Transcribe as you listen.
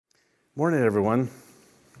Morning, everyone.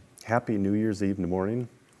 Happy New Year's Eve morning.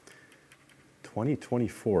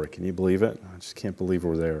 2024, can you believe it? I just can't believe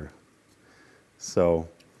we're there. So,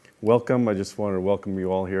 welcome. I just wanted to welcome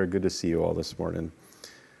you all here. Good to see you all this morning.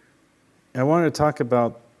 I wanted to talk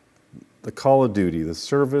about the call of duty, the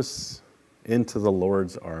service into the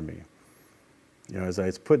Lord's army. You know, as I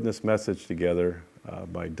was putting this message together,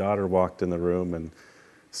 my daughter walked in the room and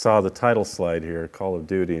saw the title slide here, Call of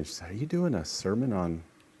Duty, and she said, "Are you doing a sermon on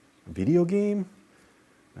a video game?"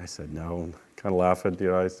 I said, "No," kind of laughing.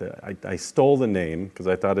 You know, I said, I stole the name because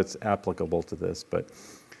I thought it's applicable to this, but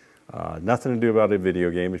nothing to do about a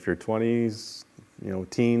video game. If you're 20s,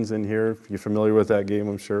 teens in here, you're familiar with that game,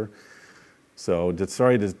 I'm sure. So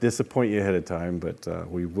sorry to disappoint you ahead of time, but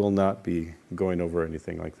we will not be going over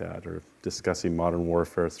anything like that or discussing Modern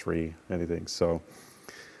Warfare 3, anything.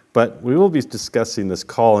 But we will be discussing this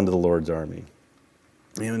call into the Lord's army.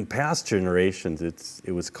 In past generations,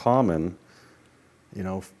 it was common,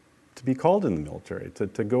 to be called in the military,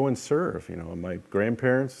 to go and serve. My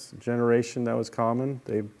grandparents' generation, that was common.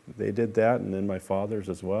 They did that, and then my father's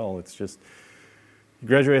as well. It's just, you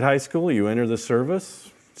graduate high school, you enter the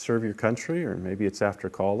service, serve your country, or maybe it's after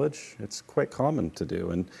college. It's quite common to do.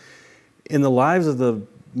 And in the lives of the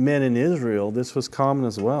men in Israel, this was common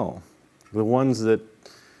as well. The ones that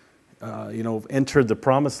entered the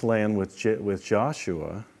promised land with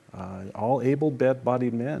Joshua, all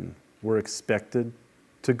able-bodied men were expected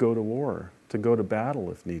to go to war, to go to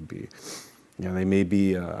battle if need be. They may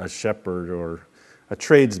be a shepherd or a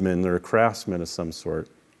tradesman or a craftsman of some sort.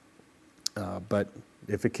 But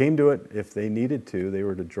if it came to it, if they needed to, they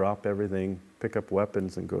were to drop everything, pick up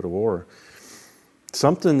weapons, and go to war.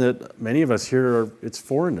 Something that many of us here, it's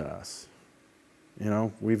foreign to us.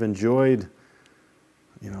 We've enjoyed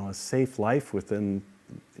a safe life within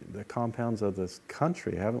the compounds of this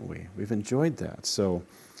country, haven't we? We've enjoyed that. So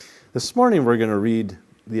this morning we're going to read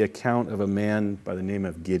the account of a man by the name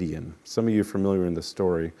of Gideon. Some of you are familiar in the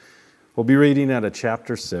story. We'll be reading out of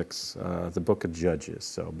chapter 6, the book of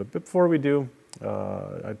Judges. But before we do,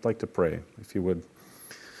 I'd like to pray, if you would.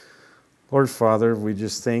 Lord Father, we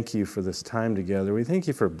just thank you for this time together. We thank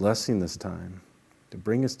you for blessing this time, to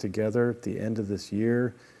bring us together at the end of this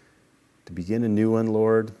year, to begin a new one,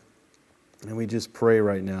 Lord. And we just pray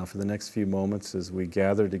right now for the next few moments as we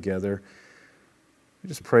gather together. We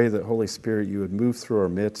just pray that, Holy Spirit, you would move through our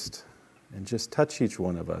midst and just touch each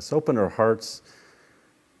one of us. Open our hearts.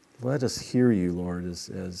 Let us hear you, Lord,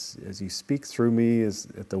 as you speak through me,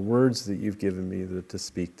 at the words that you've given me to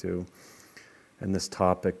speak to in this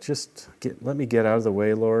topic. Let me get out of the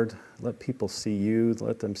way, Lord. Let people see you.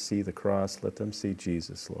 Let them see the cross. Let them see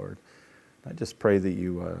Jesus, Lord. I just pray that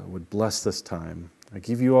you would bless this time. I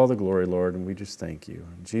give you all the glory, Lord, and we just thank you.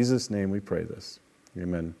 In Jesus' name we pray this.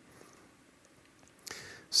 Amen.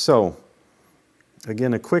 So,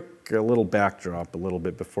 again, a little backdrop a little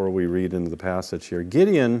bit before we read into the passage here.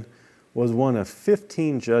 Gideon was one of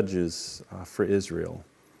 15 judges for Israel.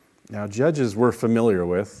 Now, judges we're familiar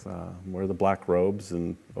with, wear the black robes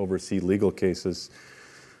and oversee legal cases.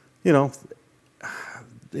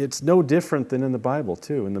 It's no different than in the Bible,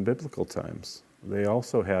 too, in the biblical times. They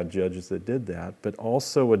also had judges that did that, but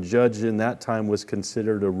also a judge in that time was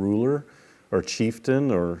considered a ruler or chieftain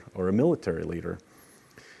or a military leader.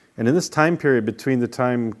 And in this time period between the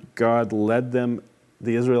time God led the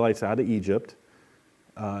Israelites out of Egypt,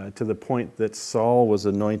 to the point that Saul was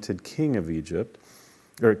anointed king of Egypt,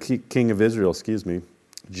 or king of Israel,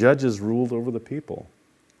 judges ruled over the people.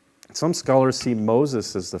 Some scholars see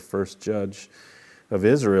Moses as the first judge of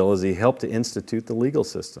Israel as he helped to institute the legal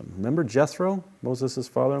system. Remember Jethro, Moses'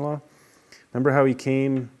 father-in-law? Remember how he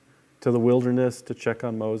came to the wilderness to check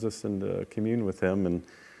on Moses and to commune with him,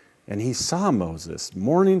 and he saw Moses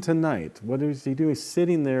morning to night. What is he doing? He's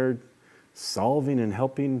sitting there solving and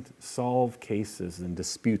helping solve cases and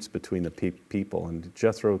disputes between the people. And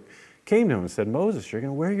Jethro came to him and said, "Moses, you're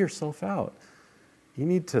going to wear yourself out. You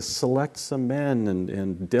need to select some men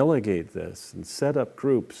and delegate this and set up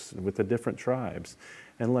groups with the different tribes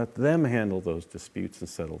and let them handle those disputes and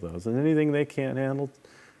settle those. And anything they can't handle,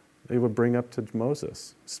 they would bring up to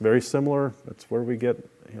Moses." It's very similar. That's where we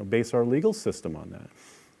base our legal system on that.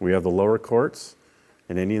 We have the lower courts,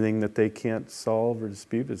 and anything that they can't solve or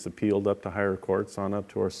dispute is appealed up to higher courts on up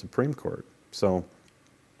to our Supreme Court.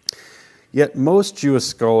 Yet most Jewish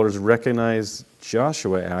scholars recognize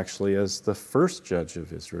Joshua actually as the first judge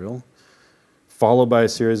of Israel, followed by a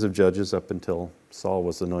series of judges up until Saul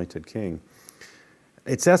was anointed king.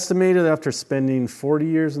 It's estimated after spending 40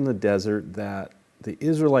 years in the desert that the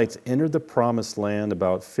Israelites entered the promised land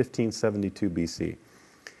about 1572 BC.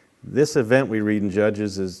 This event we read in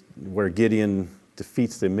Judges is where Gideon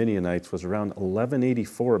defeats the Midianites was around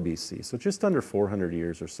 1184 BC, so just under 400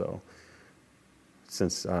 years or so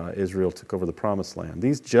since Israel took over the Promised Land.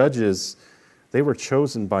 These judges, they were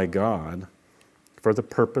chosen by God for the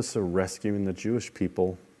purpose of rescuing the Jewish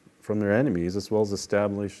people from their enemies, as well as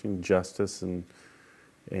establishing justice and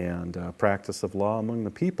practice of law among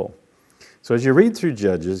the people. So as you read through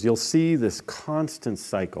Judges, you'll see this constant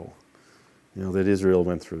cycle, that Israel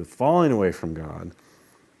went through, falling away from God,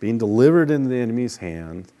 being delivered into the enemy's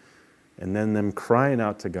hand, and then them crying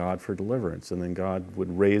out to God for deliverance. And then God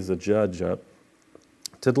would raise a judge up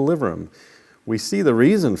to deliver them. We see the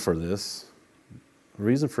reason for this, the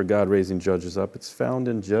reason for God raising judges up. It's found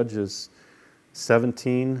in Judges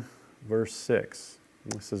 17, verse 6.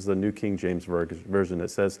 This is the New King James Version. It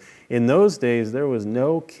says, "In those days there was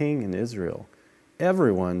no king in Israel.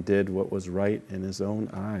 Everyone did what was right in his own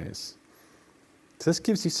eyes." So this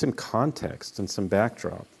gives you some context and some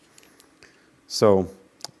backdrop. So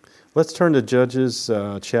let's turn to Judges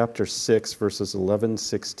chapter 6, verses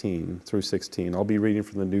 16 through 16. I'll be reading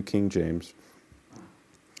from the New King James.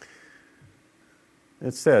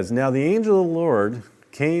 It says, "Now the angel of the Lord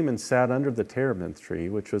came and sat under the terebinth tree,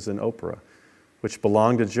 which was in Ophrah, which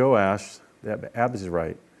belonged to Joash the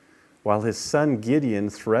Abiezrite, while his son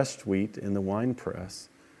Gideon threshed wheat in the winepress,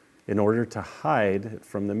 in order to hide it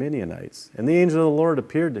from the Midianites. And the angel of the Lord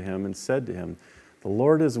appeared to him and said to him, 'The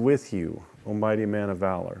Lord is with you, O mighty man of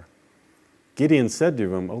valor.' Gideon said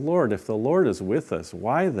to him, 'O Lord, if the Lord is with us,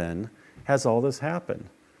 why then has all this happened?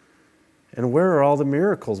 And where are all the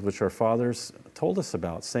miracles which our fathers told us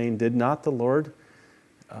about, saying, did not the Lord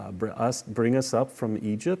bring us up from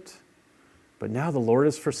Egypt? But now the Lord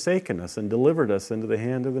has forsaken us and delivered us into the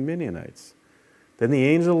hand of the Midianites.' Then the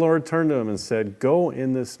angel of the Lord turned to him and said, 'Go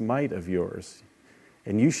in this might of yours,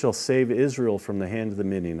 and you shall save Israel from the hand of the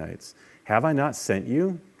Midianites. Have I not sent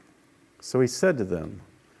you?' So he said to them,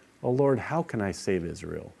 'O Lord, how can I save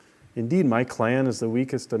Israel? Indeed, my clan is the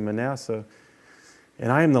weakest of Manasseh,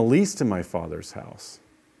 and I am the least in my father's house.'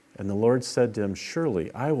 And the Lord said to him,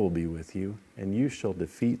 'Surely I will be with you, and you shall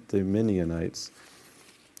defeat the Midianites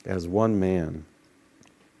as one man.'"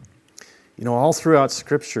 All throughout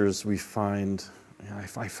scriptures we find,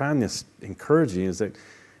 I find this encouraging, is that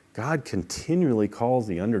God continually calls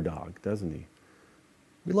the underdog, doesn't he?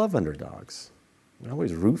 We love underdogs. We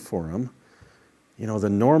always root for them. The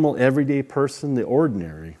normal, everyday person, the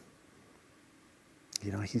ordinary.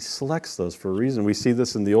 He selects those for a reason. We see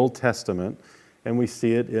this in the Old Testament, and we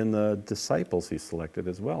see it in the disciples he selected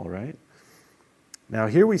as well, right? Now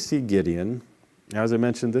here we see Gideon. Now, as I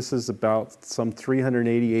mentioned, this is about some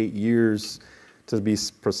 388 years, to be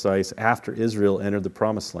precise, after Israel entered the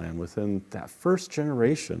Promised Land. Within that first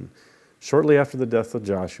generation, shortly after the death of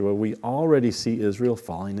Joshua, we already see Israel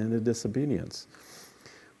falling into disobedience.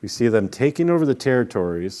 We see them taking over the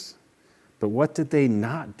territories, but what did they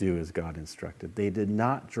not do as God instructed? They did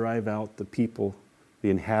not drive out the people, the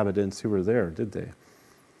inhabitants who were there, did they?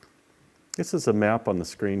 This is a map on the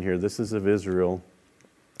screen here. This is of Israel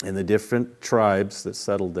and the different tribes that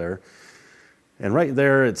settled there. And right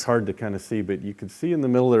there, it's hard to kind of see, but you can see in the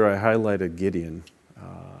middle there I highlighted Gideon.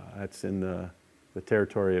 That's in the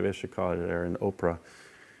territory of Issachar there in Ophrah.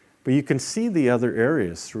 But you can see the other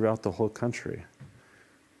areas throughout the whole country.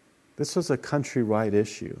 This was a countrywide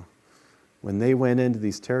issue when they went into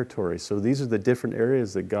these territories. So these are the different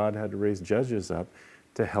areas that God had to raise judges up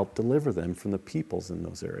to help deliver them from the peoples in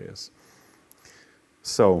those areas.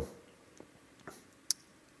 So,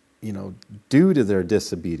 due to their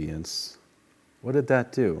disobedience, what did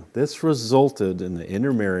that do? This resulted in the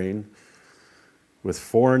intermarrying with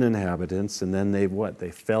foreign inhabitants, and then they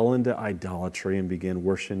fell into idolatry and began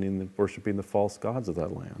worshiping the false gods of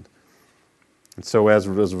that land. And so as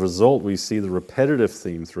a result, we see the repetitive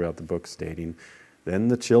theme throughout the book stating, then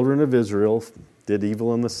the children of Israel did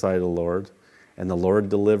evil in the sight of the Lord, and the Lord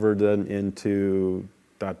delivered them into ...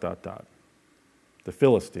 the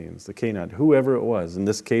Philistines, the Canaanites, whoever it was. In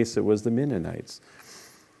this case, it was the Midianites.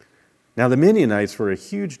 Now, the Midianites were a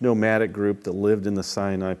huge nomadic group that lived in the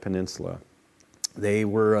Sinai Peninsula. They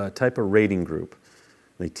were a type of raiding group.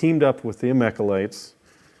 They teamed up with the Amalekites,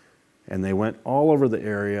 and they went all over the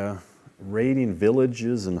area, raiding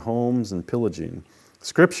villages and homes and pillaging.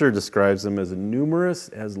 Scripture describes them as numerous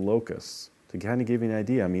as locusts. To kind of give you an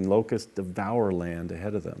idea, locusts devour land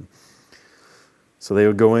ahead of them. So they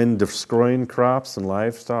would go in destroying crops and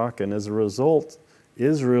livestock, and as a result,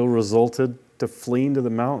 Israel resulted to fleeing to the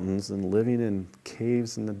mountains and living in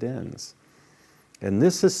caves and the dens. And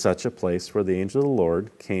this is such a place where the angel of the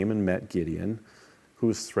Lord came and met Gideon, who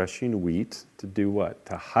was threshing wheat to do what?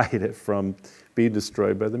 To hide it from being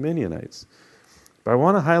destroyed by the Midianites. But I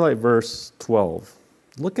want to highlight verse 12.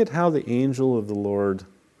 Look at how the angel of the Lord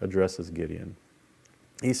addresses Gideon.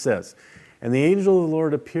 He says, "And the angel of the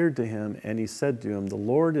Lord appeared to him, and he said to him, 'The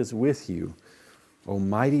Lord is with you, O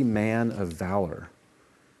mighty man of valor.'"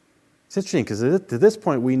 It's interesting because to this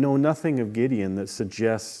point we know nothing of Gideon that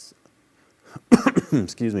suggests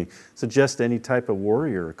suggests any type of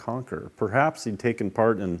warrior or conqueror. Perhaps he'd taken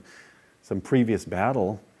part in some previous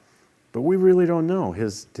battle, but we really don't know.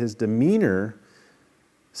 His demeanor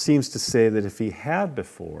seems to say that if he had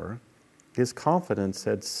before, his confidence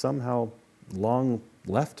had somehow long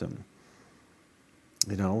left him.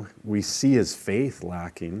 We see his faith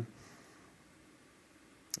lacking.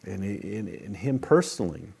 And in him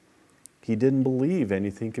personally, he didn't believe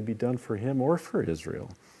anything could be done for him or for Israel.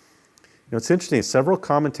 It's interesting, several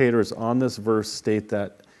commentators on this verse state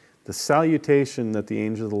that the salutation that the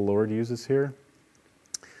angel of the Lord uses here,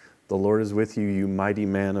 "The Lord is with you, you mighty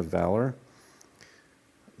man of valor,"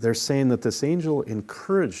 they're saying that this angel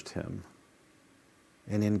encouraged him.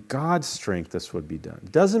 And in God's strength, this would be done.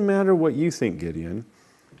 Doesn't matter what you think, Gideon.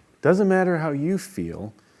 Doesn't matter how you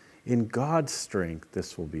feel. In God's strength,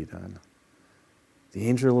 this will be done. The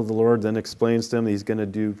angel of the Lord then explains to him he's going to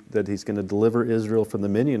deliver Israel from the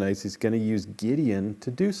Midianites. He's going to use Gideon to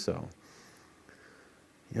do so.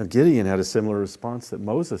 Gideon had a similar response that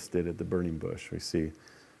Moses did at the burning bush. We see,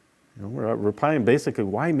 we're replying basically,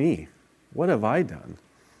 "Why me? What have I done?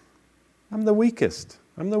 I'm the weakest.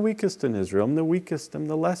 I'm the weakest in Israel. I'm the weakest. I'm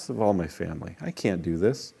the less of all my family. I can't do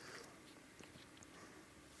this."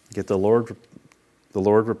 Yet the Lord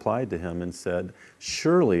replied to him and said,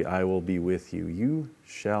 "Surely I will be with you. You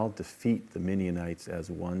shall defeat the Midianites as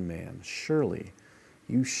one man. Surely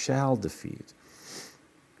you shall defeat."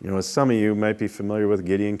 As some of you might be familiar with,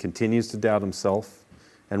 Gideon continues to doubt himself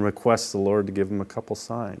and requests the Lord to give him a couple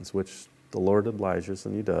signs, which the Lord obliges,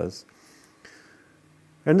 and he does.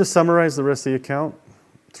 And to summarize the rest of the account,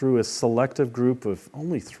 through a selective group of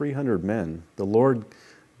only 300 men, the Lord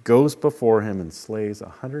goes before him and slays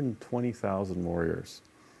 120,000 warriors.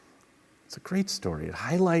 It's a great story. It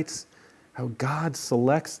highlights how God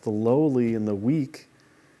selects the lowly and the weak,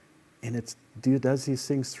 and does these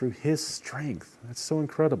things through his strength. That's so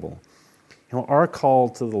incredible. Our call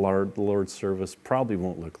to the Lord's service probably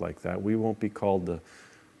won't look like that. We won't be called to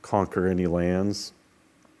conquer any lands,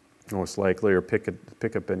 most likely, or pick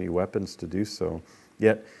up any weapons to do so.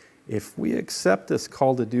 Yet, if we accept this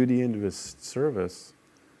call to duty into his service,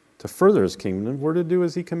 to further his kingdom, we're to do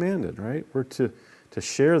as he commanded, right? We're to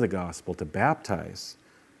share the gospel, to baptize,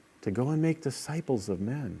 to go and make disciples of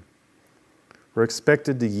men. We're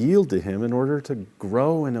expected to yield to him in order to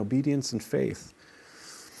grow in obedience and faith.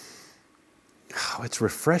 Oh, it's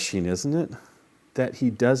refreshing, isn't it? That he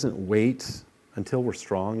doesn't wait until we're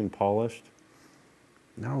strong and polished.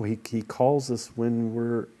 No, he calls us when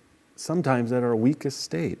we're sometimes at our weakest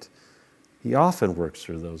state. He often works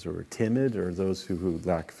through those who are timid or those who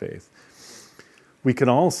lack faith. We can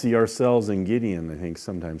all see ourselves in Gideon, I think,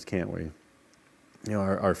 sometimes, can't we?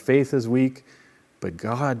 Our faith is weak, but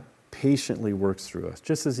God patiently works through us,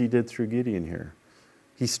 just as he did through Gideon here.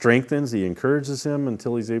 He strengthens, he encourages him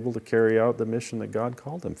until he's able to carry out the mission that God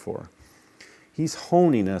called him for. He's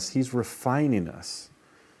honing us, he's refining us.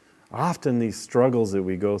 Often these struggles that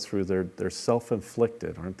we go through, they're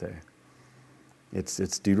self-inflicted, aren't they?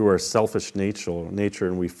 It's due to our selfish nature,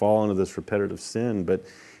 and we fall into this repetitive sin, but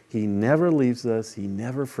he never leaves us, he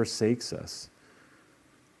never forsakes us.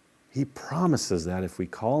 He promises that if we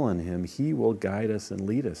call on him, he will guide us and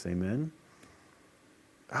lead us. Amen?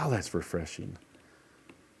 Oh, that's refreshing.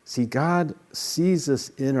 See, God sees us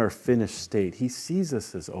in our finished state. He sees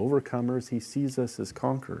us as overcomers. He sees us as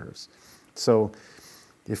conquerors. So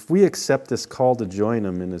if we accept this call to join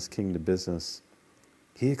him in his kingdom business,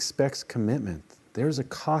 he expects commitment. There's a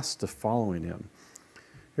cost to following him.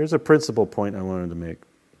 Here's a principal point I wanted to make.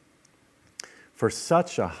 For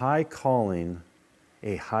such a high calling,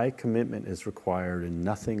 a high commitment is required, and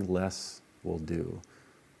nothing less will do.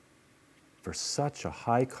 For such a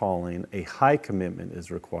high calling, a high commitment is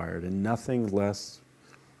required, and nothing less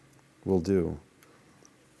will do.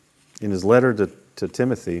 In his letter to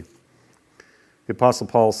Timothy, the Apostle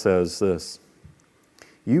Paul says this: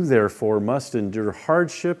 "You therefore must endure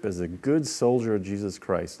hardship as a good soldier of Jesus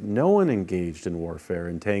Christ. No one engaged in warfare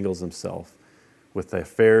entangles himself with the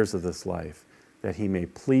affairs of this life, that he may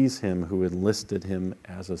please him who enlisted him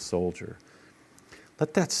as a soldier."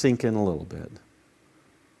 Let that sink in a little bit.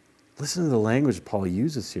 Listen to the language Paul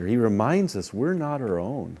uses here. He reminds us we're not our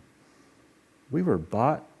own. We were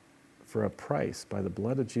bought for a price by the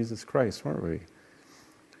blood of Jesus Christ, weren't we?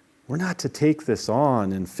 We're not to take this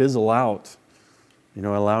on and fizzle out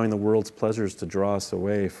allowing the world's pleasures to draw us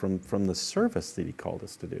away from the service that he called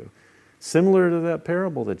us to do. Similar to that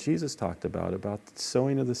parable that Jesus talked about the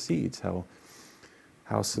sowing of the seeds,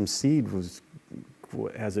 how some seed was,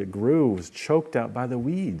 as it grew, was choked out by the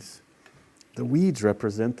weeds. The weeds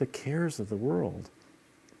represent the cares of the world.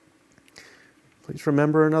 Please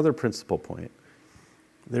remember another principal point.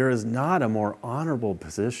 There is not a more honorable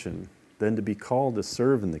position than to be called to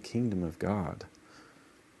serve in the kingdom of God.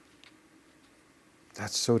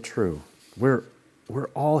 That's so true. We're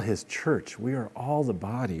all his church. We are all the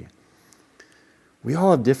body. We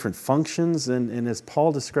all have different functions, and as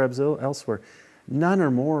Paul describes elsewhere, none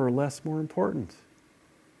are more or less more important.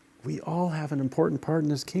 We all have an important part in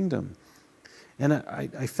his kingdom. And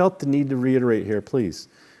I felt the need to reiterate here, please.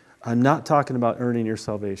 I'm not talking about earning your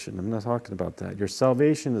salvation. I'm not talking about that. Your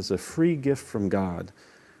salvation is a free gift from God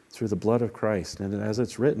through the blood of Christ. And as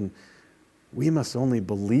it's written, we must only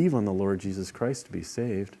believe on the Lord Jesus Christ to be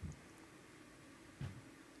saved.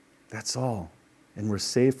 That's all. And we're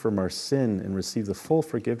saved from our sin and receive the full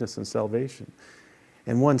forgiveness and salvation.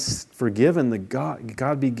 And once forgiven,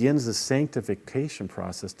 God begins the sanctification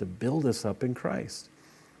process to build us up in Christ.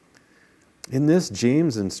 In this,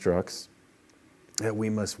 James instructs that we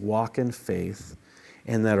must walk in faith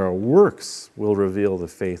and that our works will reveal the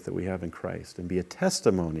faith that we have in Christ and be a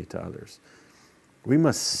testimony to others. We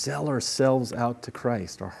must sell ourselves out to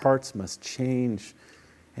Christ. Our hearts must change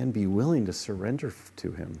and be willing to surrender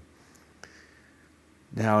to him.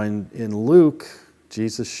 Now, in Luke,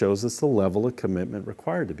 Jesus shows us the level of commitment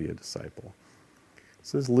required to be a disciple.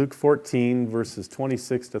 This is Luke 14, verses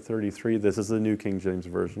 26 to 33. This is the New King James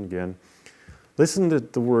Version again. Listen to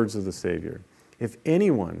the words of the Savior. If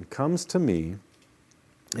anyone comes to me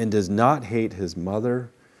and does not hate his father,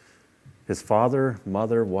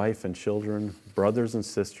 mother, wife, and children, brothers and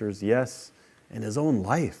sisters, yes, and his own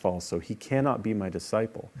life also, he cannot be my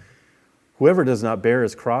disciple. Whoever does not bear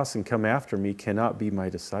his cross and come after me cannot be my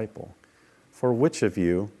disciple. For which of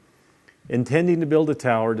you, intending to build a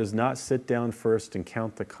tower, does not sit down first and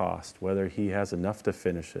count the cost, whether he has enough to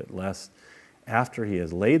finish it, lest after he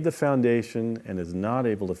has laid the foundation and is not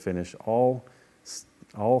able to finish, all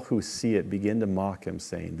who see it begin to mock him,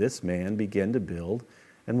 saying, this man began to build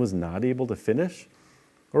and was not able to finish?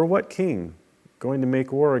 Or what king, going to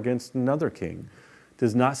make war against another king,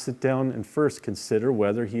 does not sit down and first consider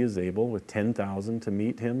whether he is able with 10,000 to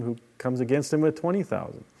meet him who comes against him with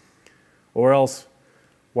 20,000? Or else,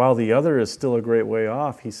 while the other is still a great way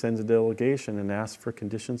off, he sends a delegation and asks for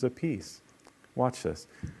conditions of peace. Watch this.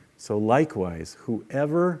 So likewise,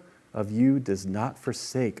 whoever of you does not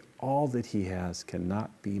forsake all that he has cannot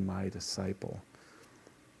be my disciple.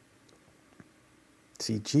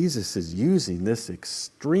 See, Jesus is using this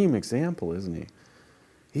extreme example, isn't he?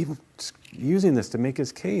 He's using this to make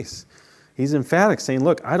his case. He's emphatic, saying,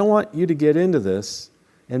 look, I don't want you to get into this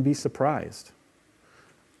and be surprised.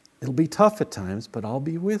 It'll be tough at times, but I'll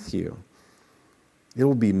be with you. It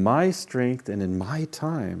will be my strength and in my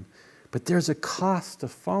time. But there's a cost to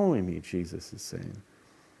following me, Jesus is saying.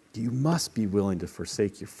 You must be willing to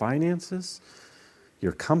forsake your finances,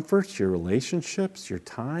 your comforts, your relationships, your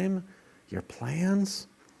time, your plans,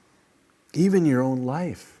 even your own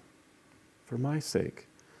life, for my sake.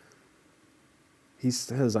 He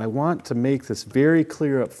says, I want to make this very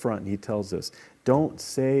clear up front. And he tells us, don't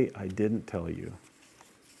say I didn't tell you.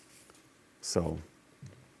 So,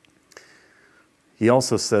 he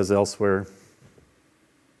also says elsewhere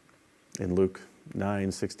in Luke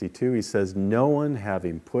 9:62, he says, no one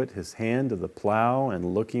having put his hand to the plow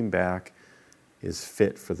and looking back is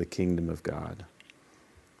fit for the kingdom of God.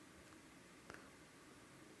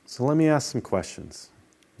 So let me ask some questions.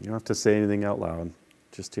 You don't have to say anything out loud.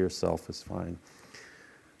 Just to yourself is fine.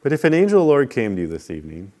 But if an angel of the Lord came to you this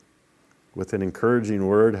evening with an encouraging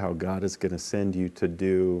word how God is going to send you to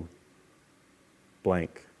do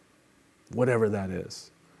blank, whatever that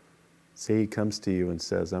is. Say he comes to you and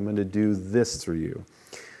says, I'm going to do this through you.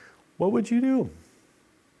 What would you do?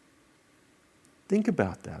 Think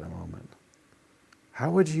about that a moment.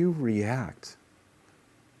 How would you react?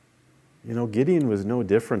 You know, Gideon was no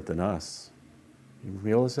different than us. You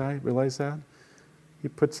realize that? He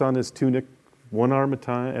puts on his tunic one arm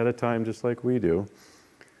at a time, just like we do.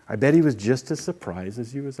 I bet he was just as surprised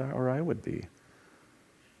as you or I would be.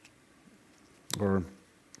 Or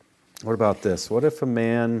what about this? What if a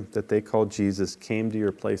man that they called Jesus came to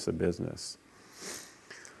your place of business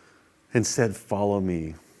and said, follow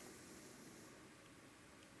me?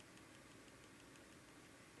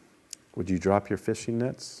 Would you drop your fishing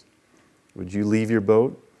nets? Would you leave your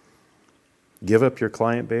boat, give up your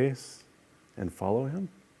client base, and follow him?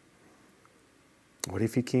 What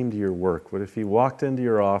if he came to your work? What if he walked into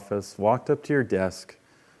your office, walked up to your desk,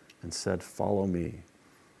 and said, "Follow me"?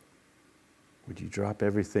 Would you drop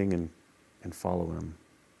everything and follow him?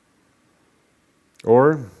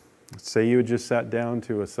 Or, say you had just sat down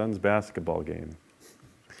to a Suns basketball game.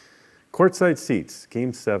 Courtside seats,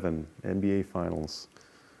 Game 7, NBA Finals.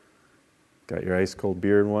 Got your ice-cold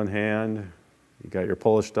beer in one hand, you got your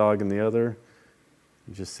Polish dog in the other.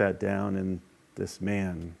 You just sat down and this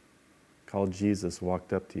man called Jesus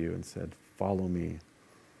walked up to you and said, "Follow me."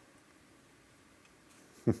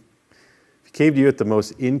 If he came to you at the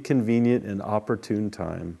most inconvenient and opportune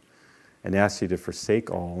time and asked you to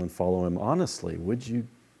forsake all and follow him honestly, would you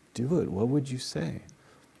do it? What would you say?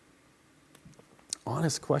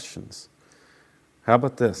 Honest questions. How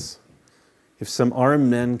about this? If some armed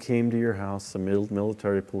men came to your house, some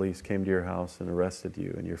military police came to your house and arrested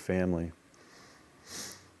you and your family,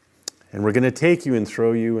 and we're going to take you and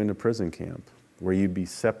throw you in a prison camp where you'd be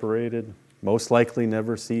separated, most likely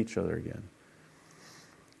never see each other again.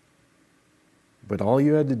 But all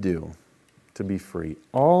you had to do to be free,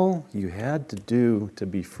 all you had to do to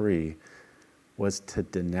be free was to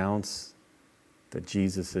denounce that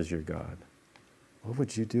Jesus is your God. What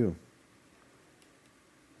would you do?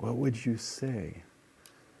 What would you say?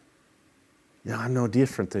 Yeah, I'm no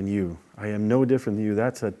different than you. I am no different than you.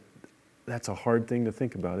 That's a hard thing to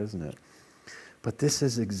think about, isn't it? But this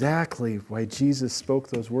is exactly why Jesus spoke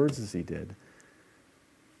those words as he did.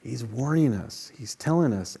 He's warning us. He's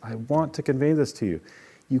telling us, I want to convey this to you.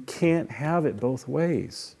 You can't have it both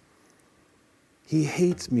ways. He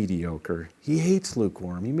hates mediocre. He hates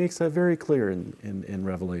lukewarm. He makes that very clear in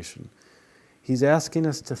Revelation. He's asking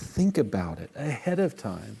us to think about it ahead of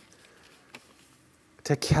time,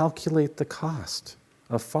 to calculate the cost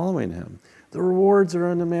of following him. The rewards are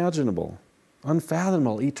unimaginable,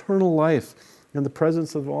 unfathomable, eternal life in the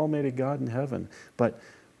presence of Almighty God in heaven. But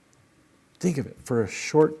think of it, for a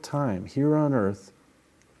short time here on earth,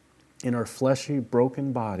 in our fleshy,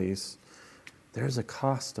 broken bodies, there's a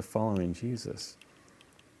cost to following Jesus.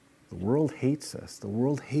 The world hates us. The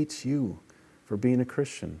world hates you for being a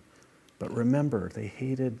Christian. But remember, they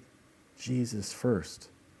hated Jesus first.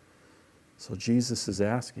 So Jesus is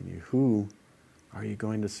asking you, who are you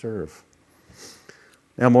going to serve?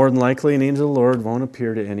 Now, more than likely, an angel of the Lord won't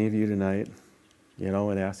appear to any of you tonight,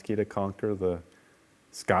 and ask you to conquer the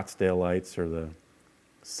Scottsdale-ites or the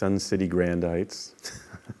Sun City Grandites.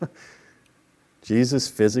 Jesus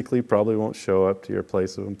physically probably won't show up to your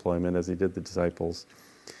place of employment as he did the disciples.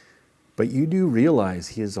 But you do realize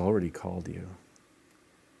he has already called you.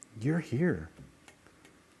 You're here.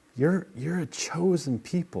 You're a chosen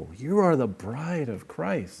people. You are the bride of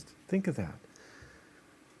Christ. Think of that.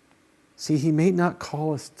 See, he may not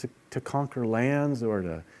call us to conquer lands or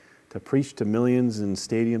to preach to millions in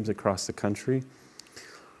stadiums across the country,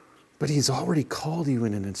 but he's already called you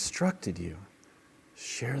and instructed you.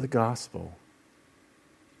 Share the gospel.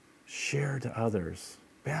 Share to others.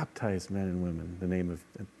 Baptize men and women in the name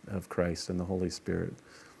of Christ and the Holy Spirit.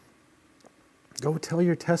 Go tell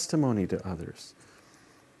your testimony to others.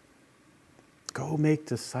 Go make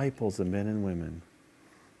disciples of men and women.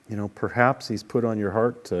 Perhaps he's put on your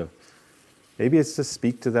heart maybe it's to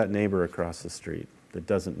speak to that neighbor across the street that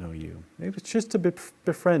doesn't know you. Maybe it's just to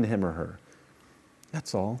befriend him or her.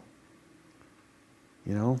 That's all.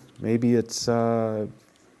 Maybe it's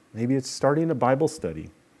starting a Bible study,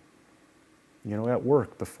 at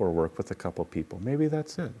work, before work with a couple people. Maybe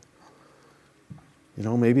that's it.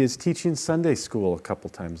 Maybe it's teaching Sunday school a couple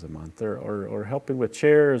times a month or helping with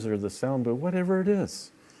chairs or the sound booth, whatever it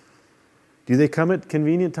is. Do they come at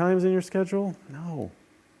convenient times in your schedule? No.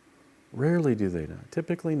 Rarely do they not.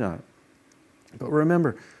 Typically not. But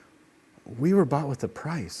remember, we were bought with a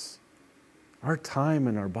price. Our time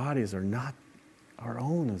and our bodies are not our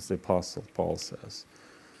own, as the Apostle Paul says.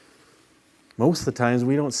 Most of the times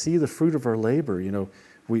we don't see the fruit of our labor.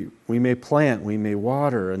 We may plant, we may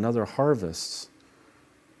water, another harvests.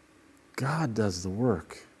 God does the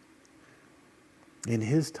work in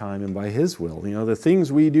his time and by his will. The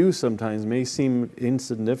things we do sometimes may seem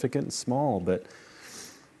insignificant and small, but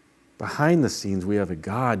behind the scenes we have a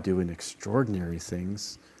God doing extraordinary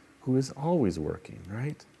things who is always working,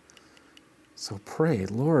 right? So pray,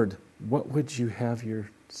 Lord, what would you have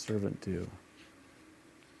your servant do?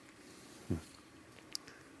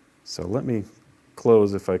 So let me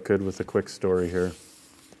close, if I could, with a quick story here.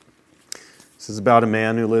 This is about a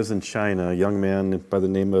man who lives in China, a young man by the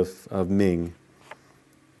name of Ming.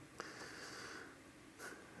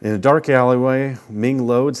 In a dark alleyway, Ming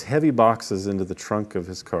loads heavy boxes into the trunk of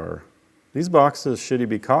his car. These boxes, should he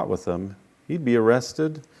be caught with them, he'd be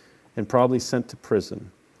arrested and probably sent to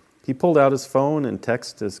prison. He pulled out his phone and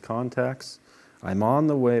texted his contacts. "I'm on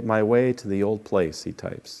my way to the old place," he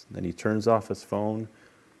types. Then he turns off his phone,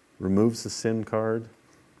 removes the SIM card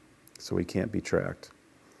so he can't be tracked.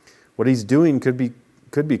 What he's doing could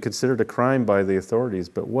be considered a crime by the authorities,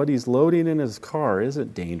 but what he's loading in his car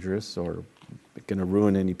isn't dangerous or going to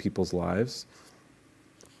ruin any people's lives.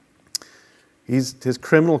 His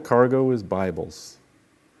criminal cargo is Bibles,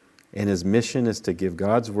 and his mission is to give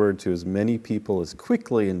God's word to as many people as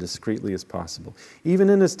quickly and discreetly as possible. Even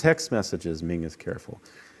in his text messages, Ming is careful.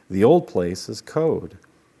 The old place is code.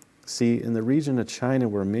 See, in the region of China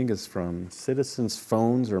where Ming is from, citizens'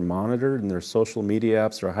 phones are monitored and their social media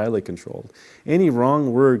apps are highly controlled. Any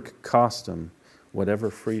wrong word could cost him whatever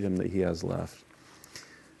freedom that he has left.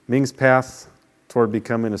 Ming's path toward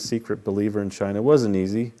becoming a secret believer in China wasn't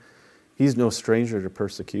easy. He's no stranger to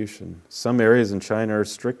persecution. Some areas in China are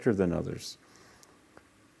stricter than others.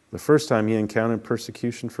 The first time he encountered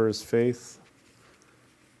persecution for his faith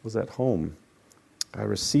was at home. "I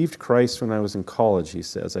received Christ when I was in college," he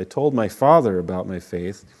says. "I told my father about my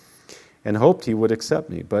faith and hoped he would accept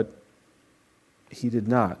me, but he did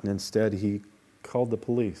not, and instead he called the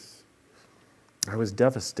police. I was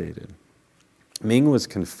devastated." Ming was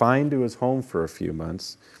confined to his home for a few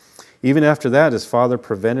months. Even after that, his father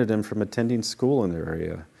prevented him from attending school in the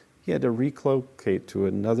area. He had to relocate to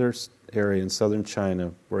another area in southern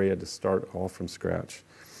China where he had to start all from scratch.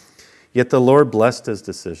 Yet the Lord blessed his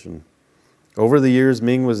decision. Over the years,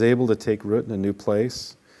 Ming was able to take root in a new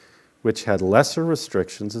place, which had lesser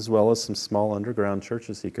restrictions as well as some small underground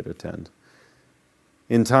churches he could attend.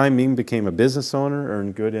 In time, Ming became a business owner,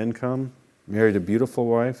 earned good income, married a beautiful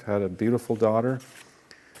wife, had a beautiful daughter.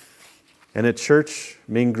 And at church,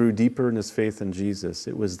 Ming grew deeper in his faith in Jesus.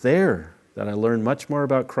 "It was there that I learned much more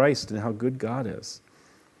about Christ and how good God is,"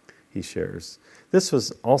 he shares. This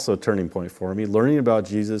was also a turning point for me. Learning about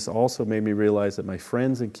Jesus also made me realize that my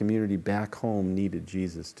friends and community back home needed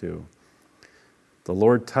Jesus too. The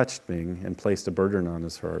Lord touched Ming and placed a burden on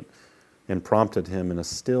his heart and prompted him in a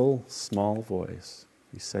still, small voice.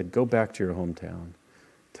 He said, "Go back to your hometown.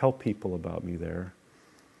 Tell people about me there."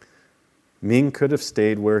 Ming could have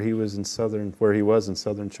stayed where he was in southern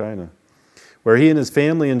China, where he and his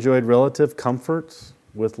family enjoyed relative comfort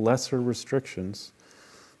with lesser restrictions.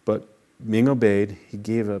 But Ming obeyed. He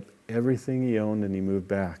gave up everything he owned and he moved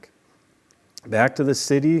back to the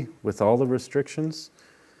city with all the restrictions,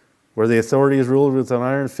 where the authorities ruled with an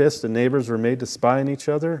iron fist and neighbors were made to spy on each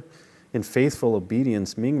other. In faithful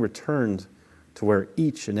obedience, Ming returned to where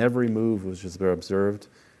each and every move was just observed,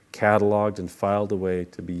 cataloged, and filed away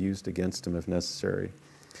to be used against him if necessary.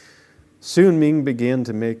 Soon, Ming began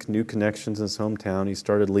to make new connections in his hometown. He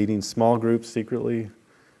started leading small groups secretly,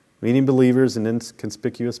 meeting believers in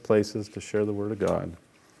inconspicuous places to share the Word of God.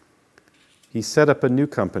 He set up a new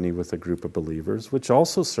company with a group of believers, which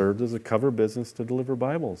also served as a cover business to deliver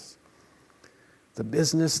Bibles. The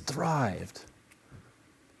business thrived.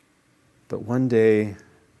 But one day,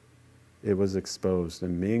 it was exposed,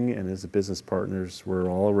 and Ming and his business partners were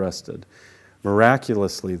all arrested.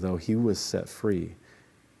 Miraculously, though, he was set free.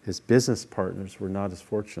 His business partners were not as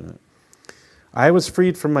fortunate. "I was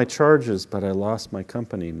freed from my charges, but I lost my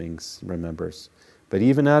company," Ming remembers. But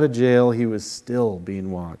even out of jail, he was still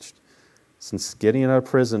being watched. Since getting out of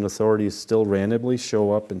prison, authorities still randomly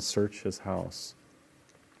show up and search his house.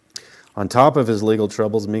 On top of his legal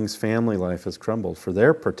troubles, Ming's family life has crumbled. For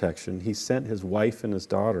their protection, he sent his wife and his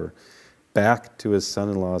daughter back to his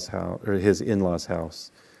son-in-law's house, or his in-law's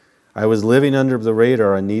house. "I was living under the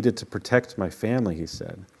radar. I needed to protect my family," he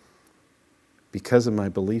said. "Because of my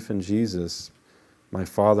belief in Jesus, my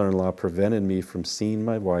father-in-law prevented me from seeing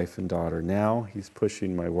my wife and daughter. Now he's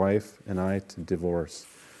pushing my wife and I to divorce."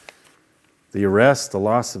 The arrest, the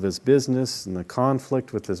loss of his business, and the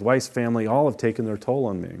conflict with his wife's family all have taken their toll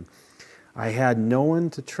on Ming. "I had no one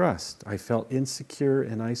to trust. I felt insecure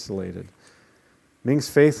and isolated." Ming's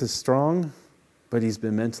faith is strong, but he's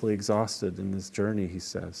been mentally exhausted in this journey, he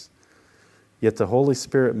says. Yet the Holy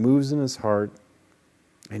Spirit moves in his heart,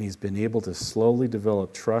 and he's been able to slowly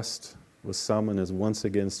develop trust with some and is once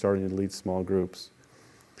again starting to lead small groups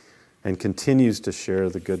and continues to share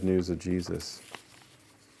the good news of Jesus.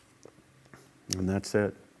 And that's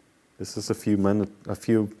it. This is a few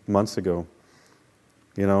months ago.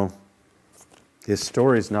 You know, his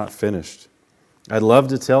story's not finished. I'd love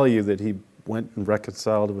to tell you that he went and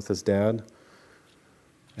reconciled with his dad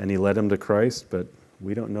and he led him to Christ, but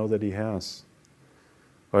we don't know that he has.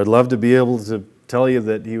 Or I'd love to be able to tell you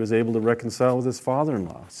that he was able to reconcile with his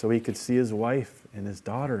father-in-law so he could see his wife and his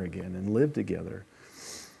daughter again and live together.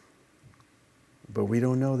 But we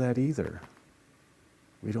don't know that either.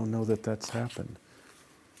 We don't know that that's happened.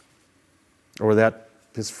 Or that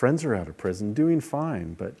his friends are out of prison, doing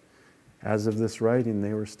fine, but as of this writing,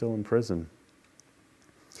 they were still in prison.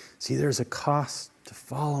 See, there's a cost to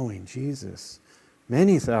following Jesus.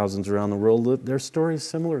 Many thousands around the world, their story is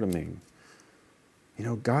similar to Ming. You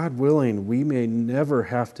know, God willing, we may never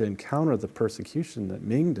have to encounter the persecution that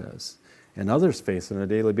Ming does and others face on a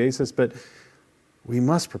daily basis, but we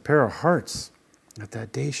must prepare our hearts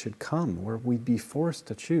that day should come where we'd be forced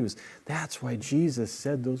to choose. That's why Jesus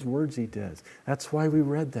said those words he does. That's why we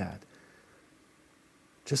read that.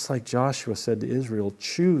 Just like Joshua said to Israel,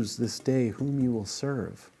 choose this day whom you will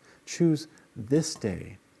serve. Choose this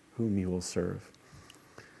day whom you will serve.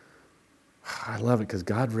 I love it because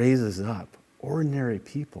God raises up ordinary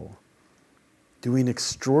people doing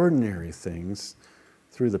extraordinary things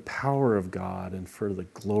through the power of God and for the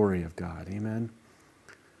glory of God. Amen?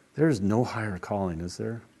 There's no higher calling, is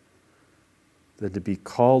there, than to be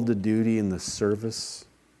called to duty in the service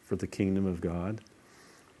for the kingdom of God.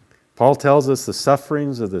 Paul tells us the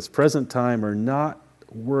sufferings of this present time are not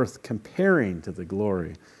worth comparing to the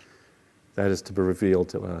glory that is to be revealed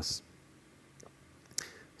to us.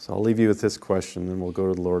 So I'll leave you with this question, and we'll go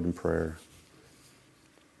to the Lord in prayer.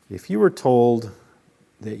 If you were told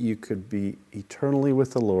that you could be eternally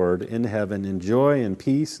with the Lord in heaven, in joy and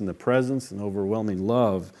peace and the presence and overwhelming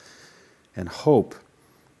love and hope,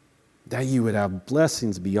 that you would have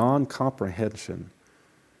blessings beyond comprehension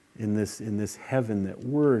in this heaven that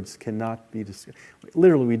words cannot be described.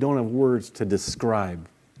 Literally, we don't have words to describe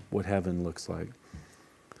what heaven looks like.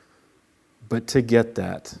 But to get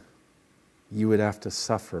that, you would have to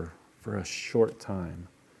suffer for a short time,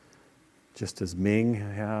 just as Ming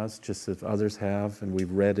has, just as others have, and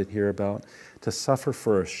we've read it here about, to suffer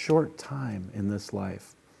for a short time in this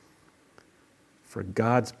life for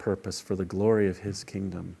God's purpose, for the glory of his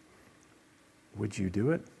kingdom. Would you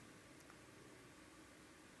do it?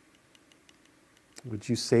 Would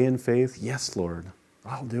you say in faith, yes, Lord,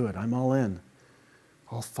 I'll do it. I'm all in.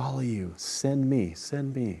 I'll follow you. Send me.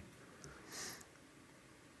 Send me.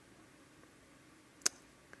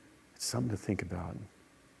 It's something to think about.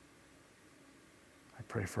 I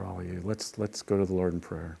pray for all of you. Let's go to the Lord in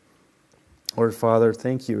prayer. Lord Father,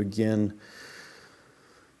 thank you again.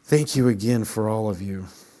 Thank you again for all of you.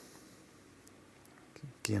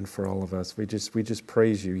 Again for all of us. We just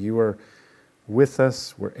praise you. You are with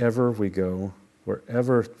us wherever we go,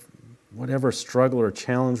 whatever struggle or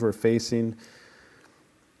challenge we're facing.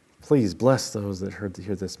 Please bless those that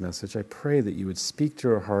hear this message. I pray that you would speak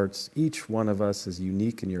to our hearts. Each one of us is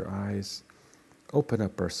unique in your eyes. Open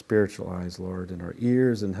up our spiritual eyes, Lord, and our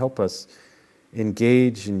ears, and help us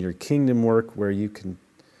engage in your kingdom work where you can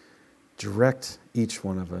direct each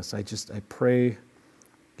one of us. I pray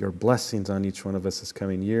your blessings on each one of us this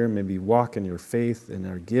coming year. Maybe walk in your faith and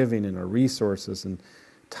our giving and our resources and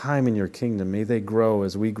time in your kingdom. May they grow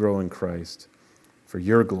as we grow in Christ for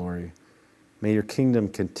your glory. May your kingdom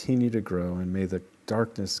continue to grow, and may the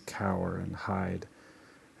darkness cower and hide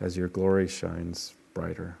as your glory shines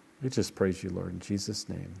brighter. We just praise you, Lord, in Jesus'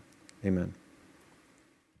 name. Amen.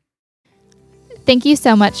 Thank you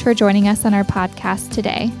so much for joining us on our podcast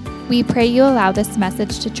today. We pray you allow this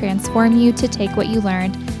message to transform you to take what you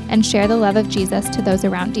learned and share the love of Jesus to those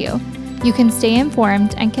around you. You can stay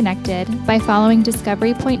informed and connected by following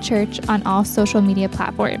Discovery Point Church on all social media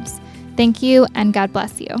platforms. Thank you, and God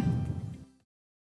bless you.